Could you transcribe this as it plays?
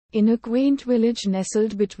In a quaint village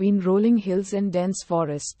nestled between rolling hills and dense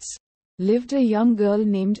forests, lived a young girl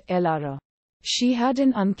named Elara. She had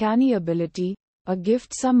an uncanny ability, a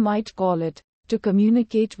gift some might call it, to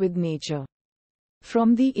communicate with nature.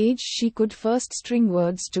 From the age she could first string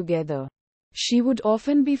words together, she would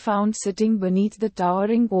often be found sitting beneath the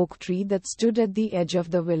towering oak tree that stood at the edge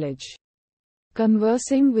of the village,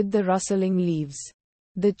 conversing with the rustling leaves,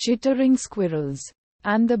 the chittering squirrels,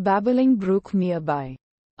 and the babbling brook nearby.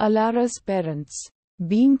 Elara's parents,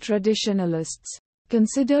 being traditionalists,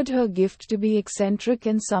 considered her gift to be eccentric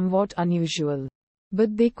and somewhat unusual.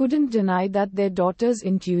 But they couldn't deny that their daughter's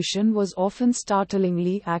intuition was often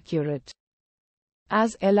startlingly accurate.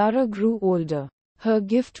 As Elara grew older, her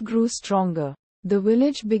gift grew stronger. The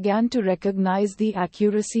village began to recognize the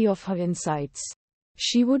accuracy of her insights.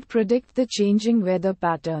 She would predict the changing weather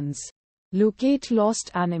patterns, locate lost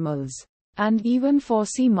animals, and even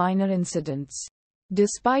foresee minor incidents.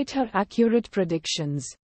 Despite her accurate predictions,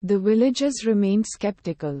 the villagers remained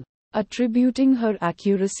skeptical, attributing her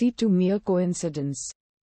accuracy to mere coincidence.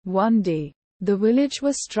 One day, the village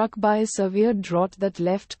was struck by a severe drought that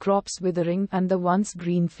left crops withering and the once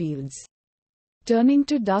green fields turning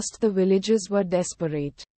to dust. The villagers were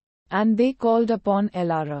desperate, and they called upon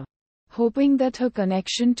Elara, hoping that her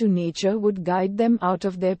connection to nature would guide them out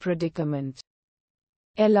of their predicament.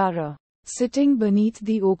 Elara, sitting beneath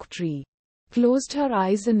the oak tree, closed her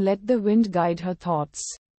eyes and let the wind guide her thoughts.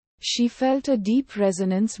 She felt a deep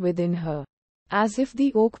resonance within her, as if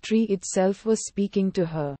the oak tree itself was speaking to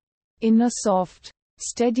her. In a soft,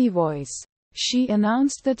 steady voice, she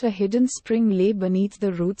announced that a hidden spring lay beneath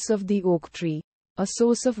the roots of the oak tree, a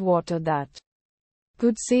source of water that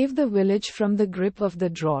could save the village from the grip of the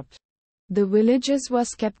drought. The villagers were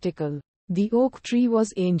skeptical. The oak tree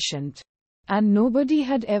was ancient, and nobody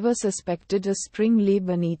had ever suspected a spring lay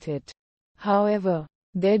beneath it. However,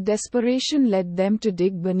 their desperation led them to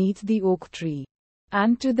dig beneath the oak tree.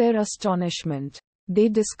 And to their astonishment, they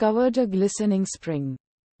discovered a glistening spring,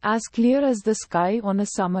 as clear as the sky on a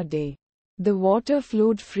summer day. The water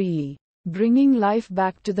flowed freely, bringing life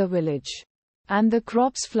back to the village. And the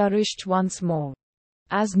crops flourished once more.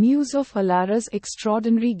 As news of Elara's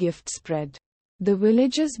extraordinary gift spread, the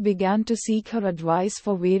villagers began to seek her advice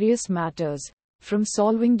for various matters, from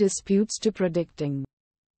solving disputes to predicting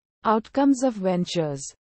outcomes of ventures.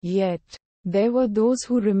 Yet, there were those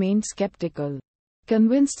who remained skeptical,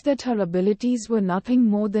 convinced that her abilities were nothing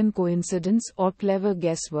more than coincidence or clever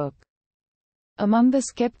guesswork. Among the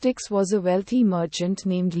skeptics was a wealthy merchant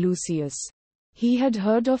named Lucius. He had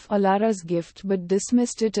heard of Elara's gift but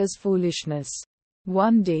dismissed it as foolishness.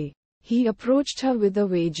 One day, he approached her with a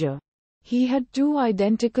wager. He had 2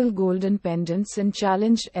 identical golden pendants and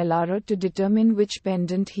challenged Elara to determine which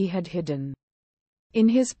pendant he had hidden in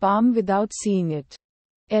his palm without seeing it.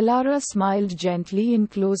 Elara smiled gently and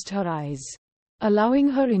closed her eyes, allowing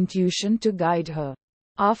her intuition to guide her.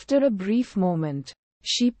 After a brief moment,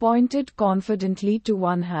 she pointed confidently to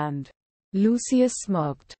one hand. Lucius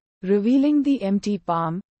smirked, revealing the empty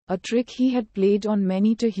palm, a trick he had played on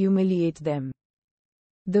many to humiliate them.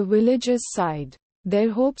 The villagers sighed,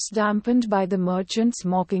 their hopes dampened by the merchant's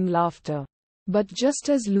mocking laughter. But just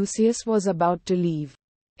as Lucius was about to leave,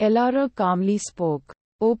 Elara calmly spoke.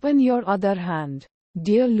 "Open your other hand,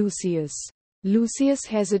 dear Lucius." Lucius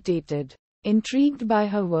hesitated, intrigued by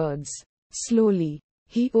her words. Slowly,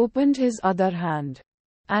 he opened his other hand.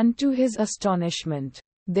 And to his astonishment,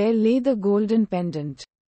 there lay the golden pendant.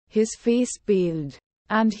 His face paled,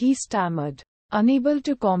 and he stammered, unable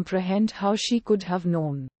to comprehend how she could have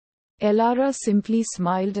known. Elara simply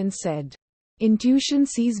smiled and said, "Intuition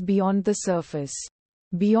sees beyond the surface,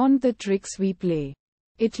 beyond the tricks we play.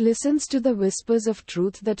 It listens to the whispers of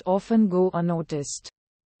truth that often go unnoticed."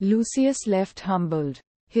 Lucius left humbled,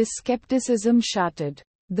 his skepticism shattered.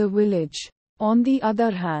 The village, on the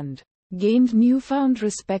other hand, gained newfound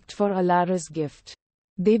respect for Elara's gift.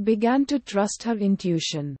 They began to trust her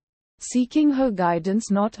intuition, seeking her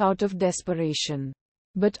guidance not out of desperation,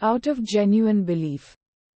 but out of genuine belief.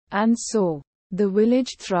 And so, the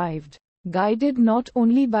village thrived, guided not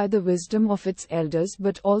only by the wisdom of its elders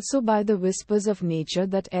but also by the whispers of nature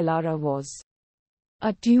that Elara was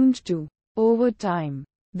attuned to. Over time,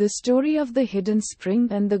 the story of the hidden spring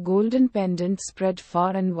and the golden pendant spread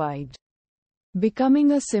far and wide,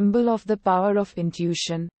 becoming a symbol of the power of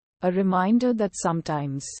intuition, a reminder that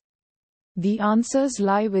sometimes the answers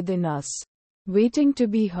lie within us, waiting to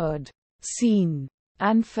be heard, seen,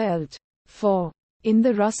 and felt. For, in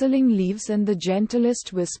the rustling leaves and the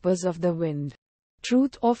gentlest whispers of the wind,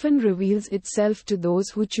 truth often reveals itself to those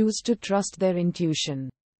who choose to trust their intuition.